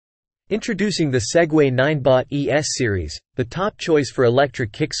Introducing the Segway Ninebot ES series, the top choice for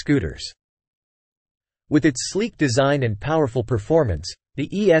electric kick scooters. With its sleek design and powerful performance, the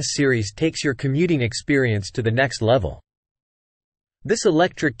ES series takes your commuting experience to the next level. This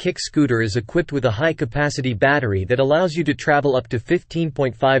electric kick scooter is equipped with a high-capacity battery that allows you to travel up to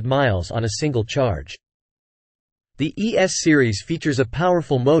 15.5 miles on a single charge. The ES series features a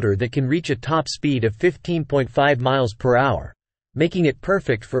powerful motor that can reach a top speed of 15.5 miles per hour, making it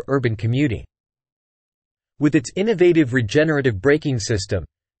perfect for urban commuting. With its innovative regenerative braking system,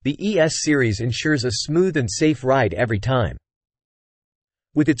 the ES series ensures a smooth and safe ride every time.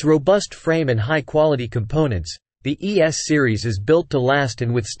 With its robust frame and high-quality components, the ES series is built to last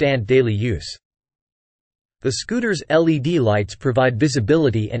and withstand daily use. The scooter's LED lights provide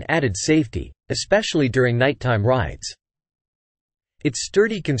visibility and added safety, especially during nighttime rides. Its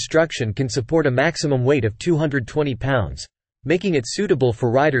sturdy construction can support a maximum weight of 220 pounds, making it suitable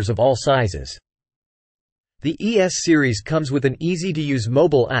for riders of all sizes. The ES series comes with an easy-to-use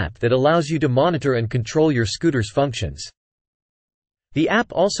mobile app that allows you to monitor and control your scooter's functions. The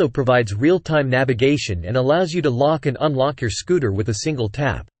app also provides real-time navigation and allows you to lock and unlock your scooter with a single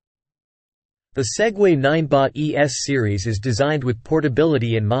tap. The Segway Ninebot ES series is designed with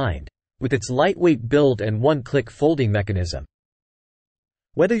portability in mind, with its lightweight build and one-click folding mechanism.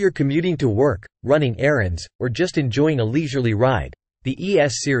 Whether you're commuting to work, running errands, or just enjoying a leisurely ride, the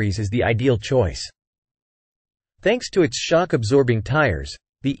ES series is the ideal choice. Thanks to its shock-absorbing tires,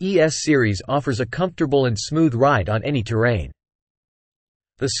 the ES series offers a comfortable and smooth ride on any terrain.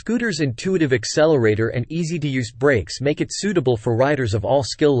 The scooter's intuitive accelerator and easy-to-use brakes make it suitable for riders of all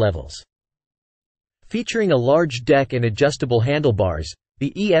skill levels. Featuring a large deck and adjustable handlebars,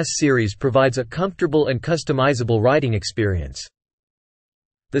 the ES series provides a comfortable and customizable riding experience.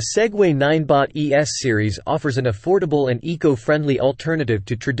 The Segway Ninebot ES series offers an affordable and eco-friendly alternative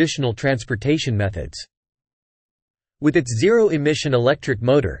to traditional transportation methods. With its zero-emission electric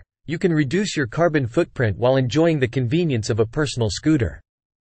motor, you can reduce your carbon footprint while enjoying the convenience of a personal scooter.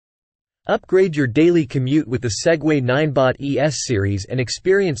 Upgrade your daily commute with the Segway Ninebot ES series and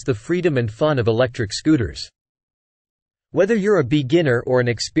experience the freedom and fun of electric scooters. Whether you're a beginner or an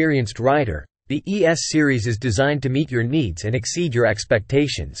experienced rider, the ES series is designed to meet your needs and exceed your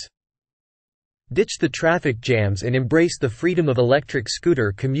expectations. Ditch the traffic jams and embrace the freedom of electric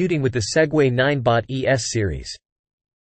scooter commuting with the Segway Ninebot ES series.